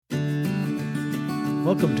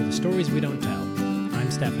Welcome to the Stories We Don't Tell. I'm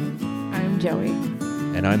Stefan. I'm Joey.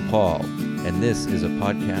 And I'm Paul, and this is a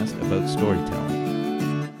podcast about storytelling.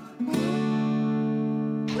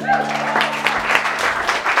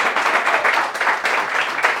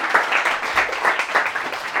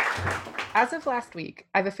 As of last week,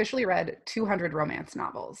 I've officially read 200 romance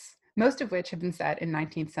novels, most of which have been set in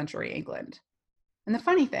 19th century England. And the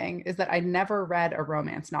funny thing is that I'd never read a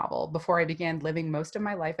romance novel before I began living most of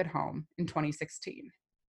my life at home in 2016.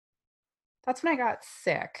 That's when I got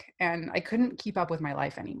sick and I couldn't keep up with my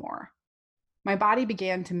life anymore. My body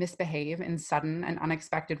began to misbehave in sudden and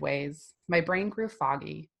unexpected ways, my brain grew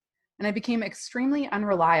foggy, and I became extremely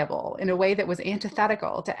unreliable in a way that was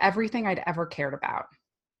antithetical to everything I'd ever cared about.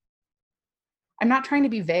 I'm not trying to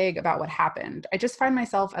be vague about what happened. I just find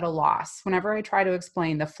myself at a loss whenever I try to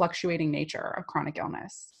explain the fluctuating nature of chronic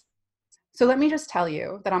illness. So let me just tell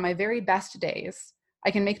you that on my very best days, I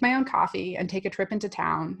can make my own coffee and take a trip into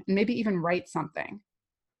town and maybe even write something.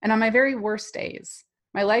 And on my very worst days,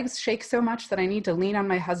 my legs shake so much that I need to lean on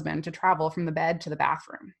my husband to travel from the bed to the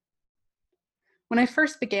bathroom. When I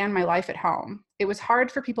first began my life at home, it was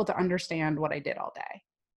hard for people to understand what I did all day.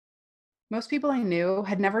 Most people I knew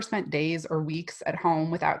had never spent days or weeks at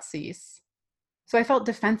home without cease. So I felt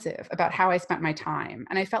defensive about how I spent my time,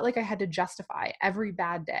 and I felt like I had to justify every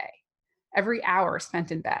bad day, every hour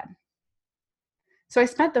spent in bed. So I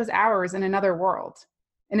spent those hours in another world,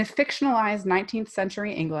 in a fictionalized 19th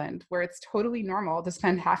century England where it's totally normal to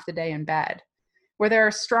spend half the day in bed, where there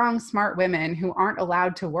are strong, smart women who aren't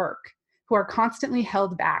allowed to work, who are constantly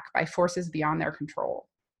held back by forces beyond their control.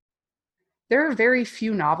 There are very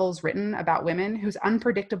few novels written about women whose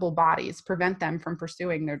unpredictable bodies prevent them from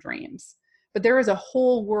pursuing their dreams. But there is a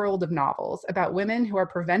whole world of novels about women who are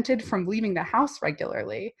prevented from leaving the house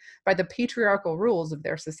regularly by the patriarchal rules of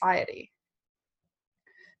their society.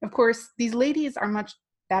 Of course, these ladies are much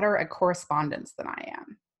better at correspondence than I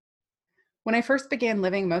am. When I first began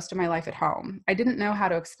living most of my life at home, I didn't know how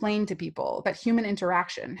to explain to people that human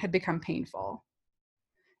interaction had become painful.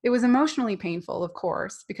 It was emotionally painful, of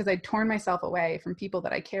course, because I'd torn myself away from people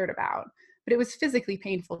that I cared about, but it was physically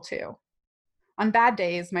painful too. On bad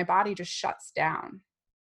days, my body just shuts down.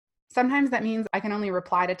 Sometimes that means I can only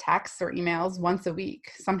reply to texts or emails once a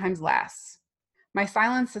week, sometimes less. My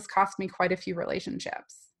silence has cost me quite a few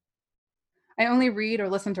relationships. I only read or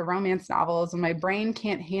listen to romance novels when my brain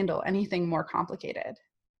can't handle anything more complicated.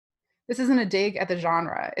 This isn't a dig at the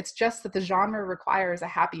genre, it's just that the genre requires a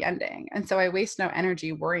happy ending, and so I waste no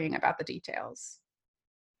energy worrying about the details.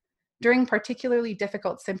 During particularly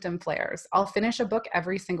difficult symptom flares, I'll finish a book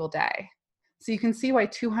every single day, so you can see why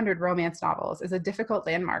 200 romance novels is a difficult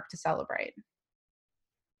landmark to celebrate.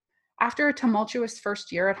 After a tumultuous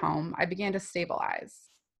first year at home, I began to stabilize.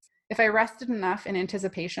 If I rested enough in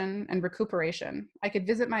anticipation and recuperation, I could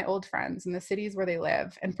visit my old friends in the cities where they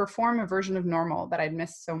live and perform a version of normal that I'd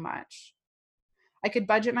missed so much. I could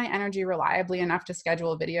budget my energy reliably enough to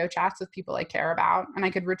schedule video chats with people I care about, and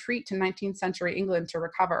I could retreat to 19th century England to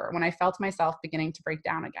recover when I felt myself beginning to break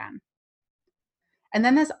down again. And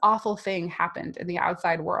then this awful thing happened in the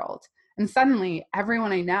outside world, and suddenly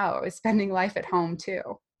everyone I know is spending life at home too.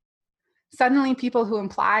 Suddenly, people who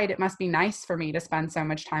implied it must be nice for me to spend so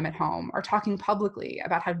much time at home are talking publicly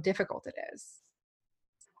about how difficult it is.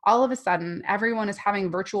 All of a sudden, everyone is having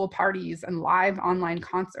virtual parties and live online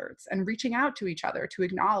concerts and reaching out to each other to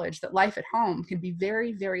acknowledge that life at home can be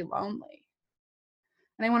very, very lonely.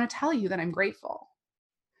 And I want to tell you that I'm grateful.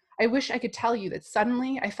 I wish I could tell you that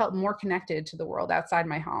suddenly I felt more connected to the world outside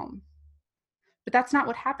my home. But that's not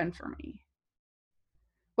what happened for me.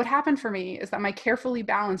 What happened for me is that my carefully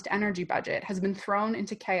balanced energy budget has been thrown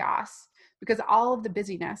into chaos because all of the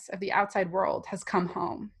busyness of the outside world has come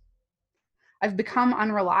home. I've become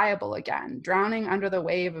unreliable again, drowning under the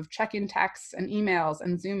wave of check-in texts and emails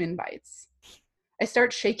and Zoom invites. I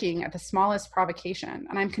start shaking at the smallest provocation,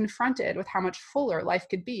 and I'm confronted with how much fuller life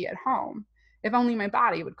could be at home if only my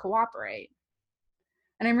body would cooperate.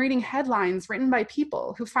 And I'm reading headlines written by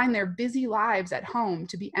people who find their busy lives at home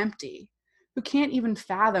to be empty, who can't even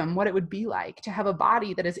fathom what it would be like to have a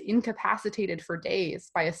body that is incapacitated for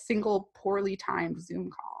days by a single poorly timed Zoom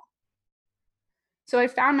call. So I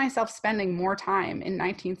found myself spending more time in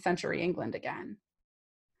 19th century England again.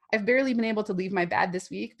 I've barely been able to leave my bed this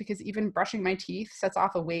week because even brushing my teeth sets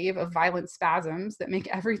off a wave of violent spasms that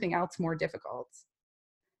make everything else more difficult.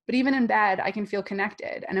 But even in bed, I can feel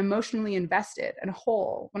connected and emotionally invested and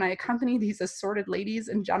whole when I accompany these assorted ladies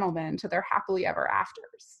and gentlemen to their happily ever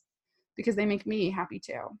afters, because they make me happy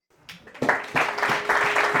too.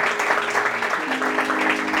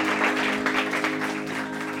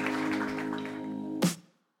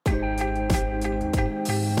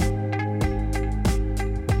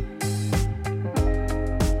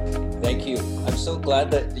 so glad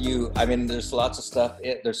that there's lots of stuff,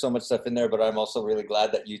 there's so much stuff in there, but I'm also really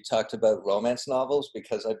glad that you talked about romance novels,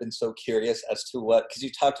 because I've been so curious as to because you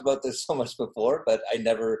talked about this so much before, but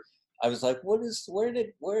I was like, what's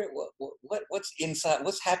inside,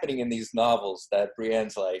 what's happening in these novels that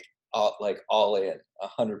Brienne's all in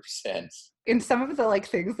 100%. In some of the like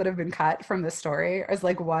things that have been cut from this story is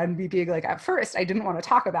like one me being like, at first I didn't want to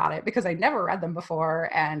talk about it because I never read them before,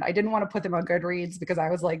 and I didn't want to put them on Goodreads because I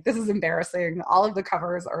was like, this is embarrassing. All of the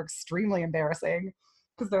covers are extremely embarrassing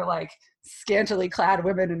because they're like scantily clad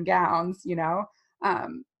women in gowns, you know?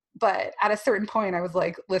 But at a certain point I was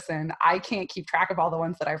like, listen, I can't keep track of all the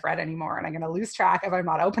ones that I've read anymore, and I'm going to lose track if I'm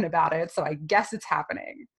not open about it. So I guess it's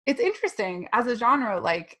happening. It's interesting as a genre,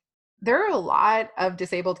 like, there are a lot of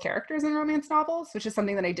disabled characters in romance novels, which is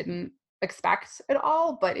something that I didn't expect at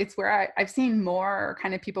all, but it's where I've seen more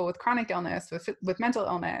kind of people with chronic illness, with mental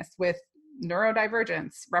illness, with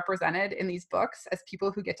neurodivergence represented in these books as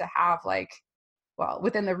people who get to have like, well,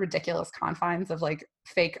 within the ridiculous confines of like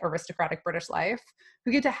fake aristocratic British life,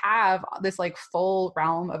 who get to have this like full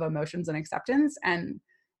realm of emotions and acceptance. And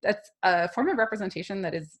that's a form of representation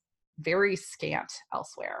that is very scant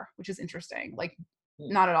elsewhere, which is interesting. Like,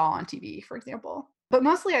 not at all on TV, for example. But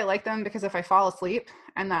mostly I like them because if I fall asleep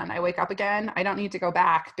and then I wake up again, I don't need to go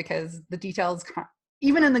back because the details,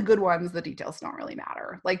 even in the good ones, the details don't really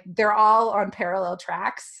matter. Like, they're all on parallel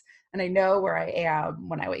tracks and I know where I am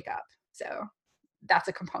when I wake up. So that's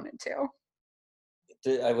a component too.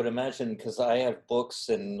 I would imagine, because I have books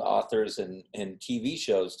and authors and TV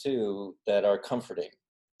shows too that are comforting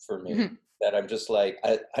for me, mm-hmm. that I'm just like,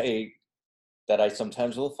 that I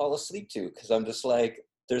sometimes will fall asleep to, because I'm just like,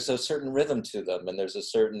 there's a certain rhythm to them, and there's a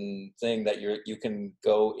certain thing that you can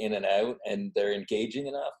go in and out, and they're engaging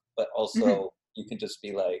enough, but also mm-hmm. you can just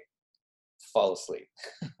be like, fall asleep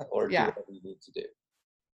or do whatever you need to do.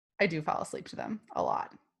 I do fall asleep to them a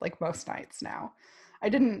lot, like most nights now. I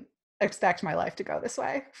didn't expect my life to go this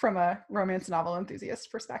way from a romance novel enthusiast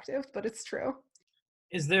perspective, but it's true.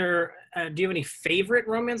 Is there, do you have any favorite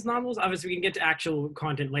romance novels? Obviously, we can get to actual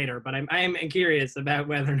content later, but I am curious about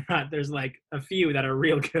whether or not there's like a few that are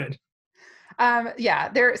real good.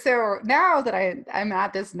 So now that I'm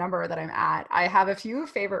at this number that I'm at, I have a few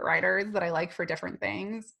favorite writers that I like for different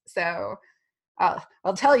things. So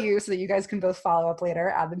I'll tell you so that you guys can both follow up later,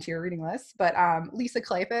 add them to your reading list. But Lisa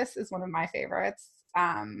Kleypas is one of my favorites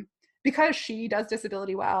because she does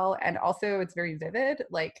disability well, and also it's very vivid.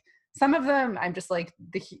 Like, some of them, I'm just like,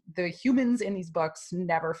 the humans in these books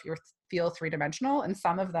never feel three-dimensional. And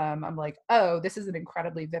some of them, I'm like, oh, this is an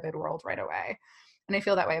incredibly vivid world right away. And I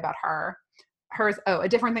feel that way about her. A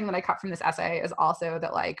different thing that I cut from this essay is also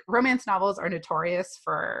that like romance novels are notorious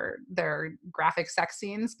for their graphic sex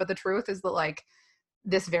scenes. But the truth is that like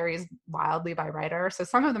this varies wildly by writer. So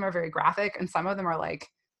some of them are very graphic, and some of them are like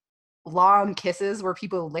long kisses where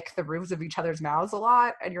people lick the roofs of each other's mouths a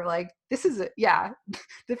lot, and you're like, this is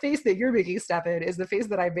the face that you're making, Stefan, is the face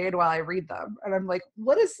that I made while I read them. And I'm like,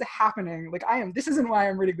 what is happening? Like, this isn't why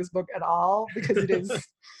I'm reading this book at all, because it is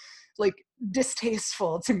like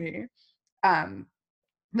distasteful to me.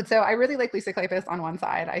 But so I really like Lisa Kleypas on one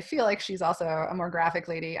side. I feel like she's also a more graphic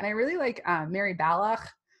lady, and I really like Mary Balach,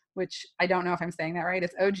 which I don't know if I'm saying that right.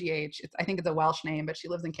 It's OGH. I think it's a Welsh name, but she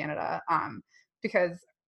lives in Canada. Because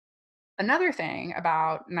another thing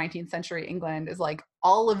about 19th century England is like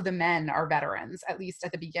all of the men are veterans, at least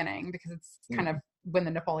at the beginning, because it's kind of when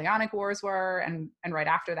the Napoleonic Wars were and right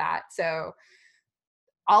after that. So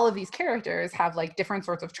all of these characters have like different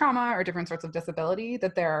sorts of trauma or different sorts of disability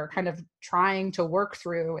that they're kind of trying to work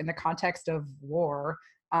through in the context of war,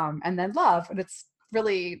 and then love. And it's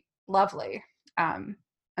really lovely. And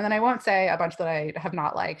then I won't say a bunch that I have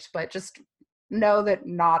not liked, but just know that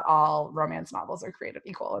not all romance novels are created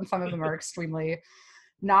equal, and some of them are extremely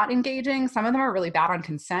not engaging. Some of them are really bad on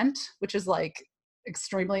consent, which is like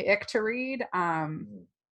extremely ick to read.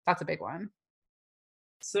 That's a big one.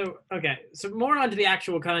 So more onto the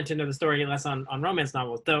actual content of the story, less on romance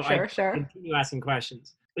novels, though. Sure. Continue asking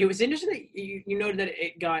questions. It was interesting that you noted that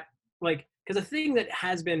it got like, because a thing that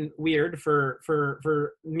has been weird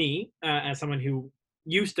for me as someone who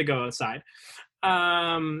used to go outside,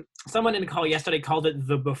 someone in the call yesterday called it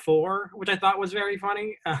the before, which I thought was very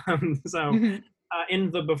funny.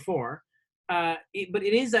 In the before, but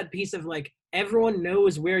it is that piece of like, everyone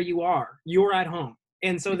knows where you are, you're at home.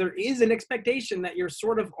 And so there is an expectation that you're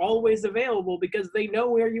sort of always available because they know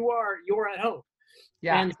where you are, you're at home.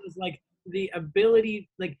 Yeah. And so it's like the ability,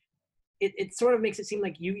 like it sort of makes it seem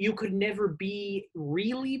like you could never be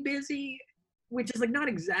really busy, which is like not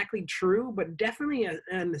exactly true, but definitely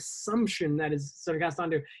an assumption that is sort of cast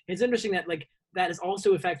onto. It's interesting that like that has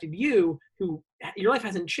also affected you, who your life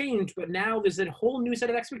hasn't changed, but now there's a whole new set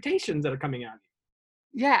of expectations that are coming at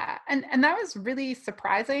you. Yeah. And that was really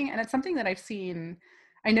surprising. And it's something that I've seen,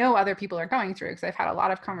 I know other people are going through, because I've had a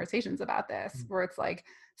lot of conversations about this, where it's like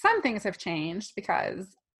some things have changed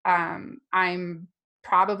because I'm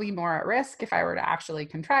probably more at risk if I were to actually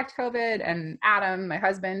contract COVID. And Adam, my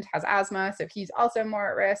husband, has asthma, so he's also more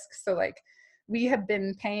at risk. So like, we have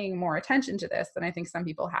been paying more attention to this than I think some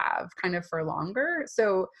people have, kind of for longer.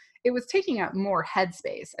 So it was taking up more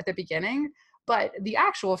headspace at the beginning, but the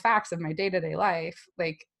actual facts of my day-to-day life,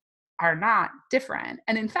 like, are not different.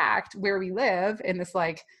 And in fact, where we live in this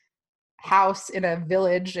like house in a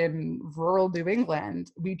village in rural New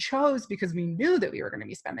England, we chose because we knew that we were going to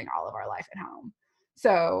be spending all of our life at home.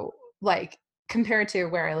 So like, compared to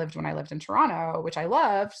where I lived when I lived in Toronto, which I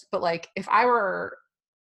loved, but like, if I were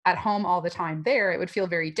at home all the time there, it would feel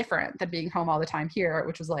very different than being home all the time here,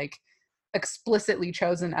 which was like explicitly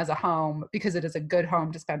chosen as a home because it is a good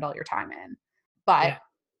home to spend all your time in. But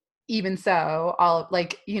even so, all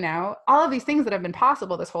like, you know, all of these things that have been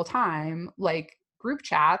possible this whole time, like group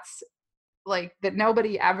chats, like that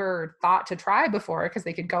nobody ever thought to try before because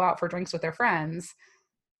they could go out for drinks with their friends,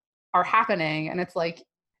 are happening. And it's like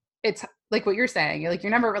what you're saying, like, you're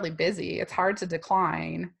never really busy. It's hard to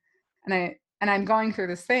decline. And I'm going through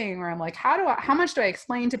this thing where I'm like, how much do I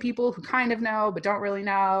explain to people who kind of know but don't really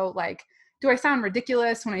know? Like, do I sound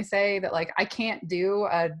ridiculous when I say that like I can't do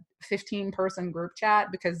a 15-person group chat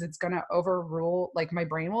because it's going to overrule, like my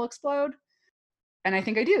brain will explode? And I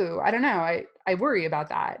think I do. I don't know. I worry about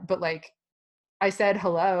that. But like, I said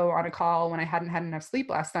hello on a call when I hadn't had enough sleep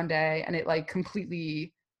last Sunday, and it like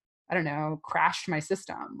completely, I don't know, crashed my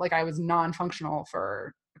system. Like, I was non-functional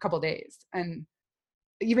for a couple of days. And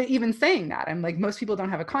even saying that, I'm like, most people don't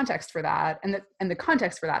have a context for that. And the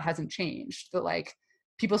context for that hasn't changed. That like,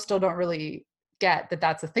 people still don't really get that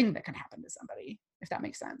that's a thing that can happen to somebody, if that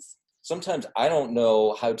makes sense. Sometimes I don't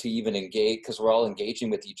know how to even engage, because we're all engaging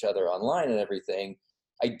with each other online and everything.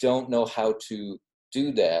 I don't know how to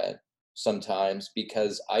do that sometimes,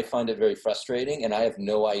 because I find it very frustrating and I have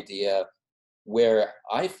no idea where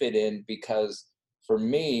I fit in, because for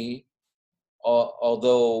me,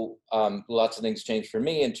 although lots of things change for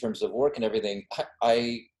me in terms of work and everything,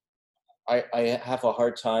 I have a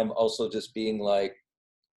hard time also just being like,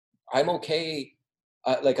 I'm okay.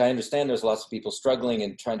 Like, I understand there's lots of people struggling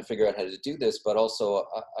and trying to figure out how to do this, but also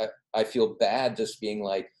I feel bad just being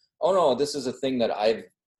like, oh no, this is a thing that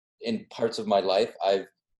in parts of my life, I've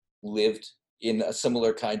lived in a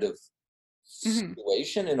similar kind of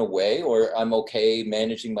situation in a way, or I'm okay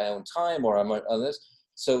managing my own time, or I'm on this.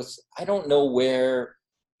 So I don't know where.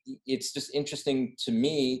 It's just interesting to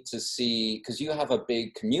me to see, because you have a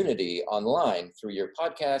big community online through your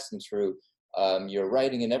podcast and through your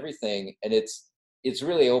writing and everything. And it's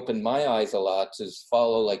really opened my eyes a lot to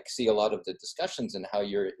see a lot of the discussions and how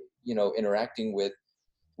you're, interacting with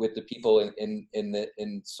the people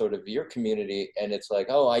in sort of your community. And it's like,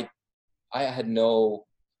 oh, I had no,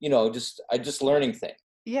 I just learning thing.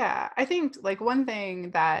 Yeah. I think like one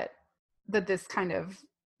thing that this kind of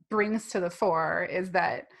brings to the fore is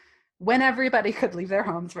that when everybody could leave their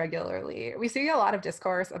homes regularly, we see a lot of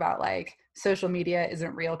discourse about like social media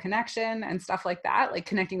isn't real connection and stuff like that. Like,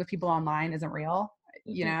 connecting with people online isn't real.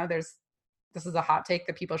 You know, this is a hot take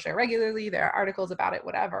that people share regularly. There are articles about it,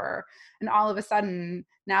 whatever. And all of a sudden,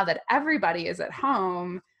 now that everybody is at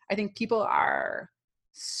home, I think people are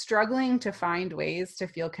struggling to find ways to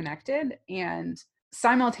feel connected, and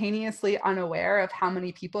simultaneously unaware of how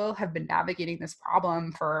many people have been navigating this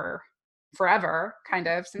problem for forever, kind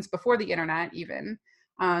of since before the internet even,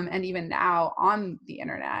 and even now on the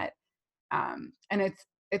internet. And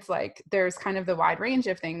it's like, there's kind of the wide range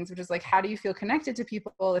of things, which is like, how do you feel connected to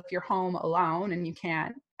people if you're home alone and you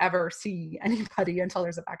can't ever see anybody until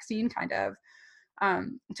there's a vaccine, kind of,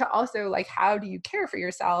 to also like, how do you care for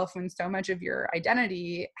yourself when so much of your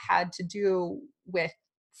identity had to do with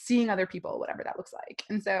seeing other people, whatever that looks like.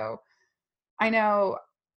 And so I know,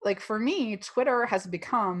 like, for me, Twitter has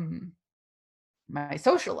become my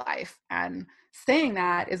social life, and saying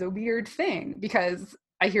that is a weird thing because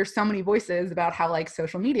I hear so many voices about how like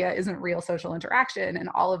social media isn't real social interaction and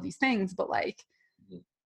all of these things, but like,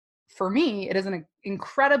 for me, it is an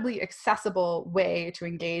incredibly accessible way to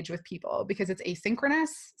engage with people because it's asynchronous.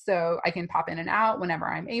 So I can pop in and out whenever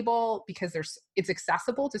I'm able, because it's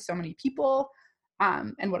accessible to so many people.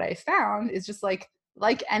 And what I found is just like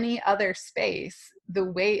any other space, the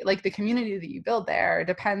way, like, the community that you build there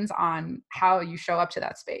depends on how you show up to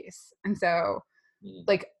that space. And so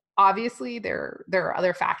like, obviously there are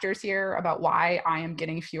other factors here about why I am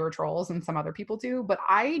getting fewer trolls than some other people do, but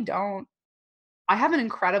I don't I have an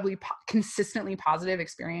incredibly consistently positive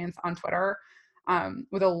experience on Twitter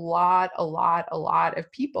with a lot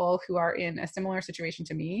of people who are in a similar situation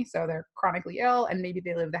to me. So they're chronically ill and maybe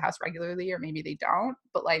they leave the house regularly or maybe they don't,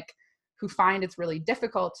 but like who find it's really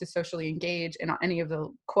difficult to socially engage in any of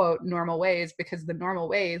the quote normal ways because the normal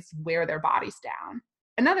ways wear their bodies down.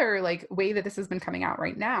 Another like way that this has been coming out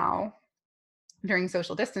right now during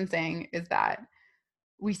social distancing is that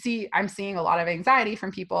I'm seeing a lot of anxiety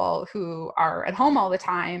from people who are at home all the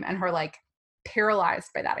time and are like paralyzed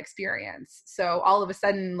by that experience. So all of a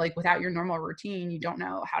sudden, like without your normal routine, you don't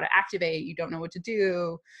know how to activate, you don't know what to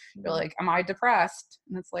do. You're like, am I depressed?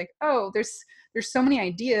 And it's like, oh, there's so many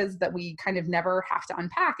ideas that we kind of never have to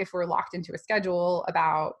unpack if we're locked into a schedule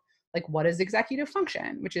about like what is executive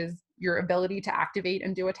function, which is your ability to activate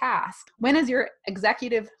and do a task. When is your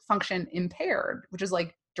executive function impaired, which is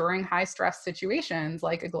like during high stress situations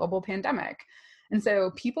like a global pandemic. And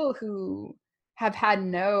so people who have had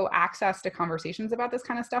no access to conversations about this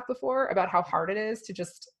kind of stuff before, about how hard it is to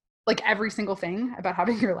just like every single thing about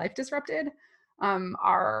having your life disrupted,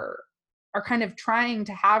 are kind of trying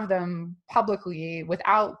to have them publicly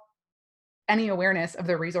without any awareness of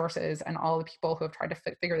the resources and all the people who have tried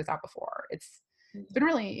to figure this out before. It's been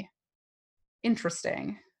really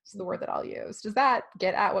interesting. Is the word that I'll use. Does that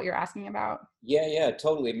get at what you're asking about? Yeah,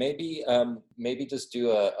 totally. Maybe just do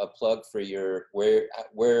a plug for your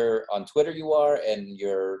where on Twitter you are and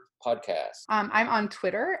your podcast. I'm on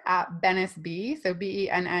Twitter at BennesB, so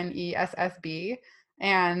BENNESSB,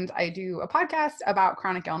 and I do a podcast about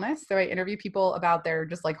chronic illness. So I interview people about their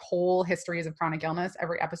just like whole histories of chronic illness.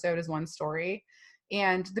 Every episode is one story.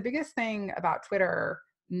 And the biggest thing about Twitter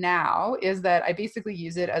now is that I basically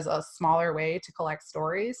use it as a smaller way to collect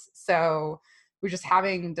stories. So we're just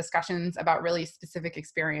having discussions about really specific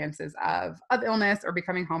experiences of illness or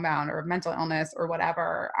becoming homebound or of mental illness or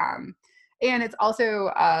whatever. And it's also,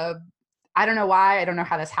 I don't know why, I don't know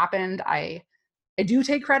how this happened. I do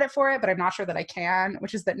take credit for it, but I'm not sure that I can,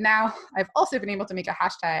 which is that now I've also been able to make a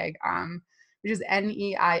hashtag, which is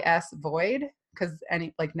NEIS Void, because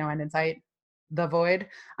no end in sight. The Void,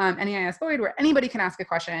 NEIS Void, where anybody can ask a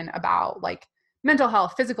question about like mental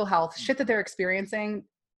health, physical health, shit that they're experiencing,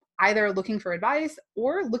 either looking for advice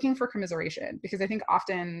or looking for commiseration. Because I think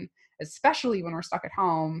often, especially when we're stuck at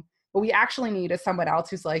home, what we actually need is someone else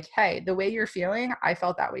who's like, hey, the way you're feeling, I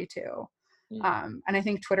felt that way too. And I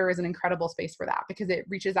think Twitter is an incredible space for that because it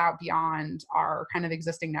reaches out beyond our kind of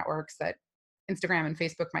existing networks that Instagram and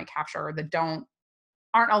Facebook might capture that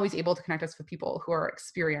aren't always able to connect us with people who are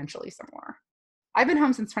experientially similar. I've been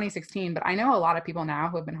home since 2016, but I know a lot of people now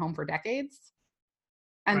who have been home for decades.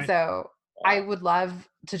 And right. So I would love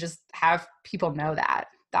to just have people know that.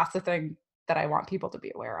 That's the thing that I want people to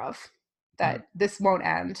be aware of, that this won't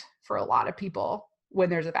end for a lot of people when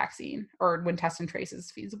there's a vaccine or when test and trace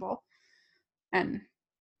is feasible. And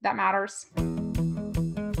that matters.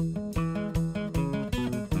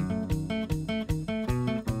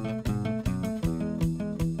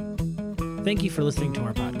 Thank you for listening to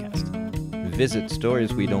our podcast. Visit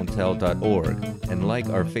storieswedon'ttell.org and like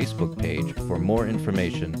our Facebook page for more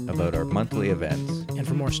information about our monthly events. And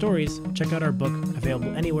for more stories, check out our book,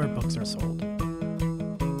 available anywhere books are sold.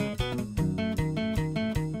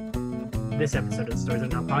 This episode of the Stories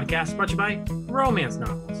Don't Tell podcast brought to you by romance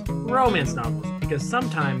novels. Romance novels, because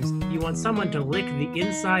sometimes you want someone to lick the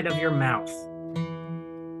inside of your mouth.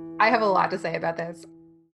 I have a lot to say about this.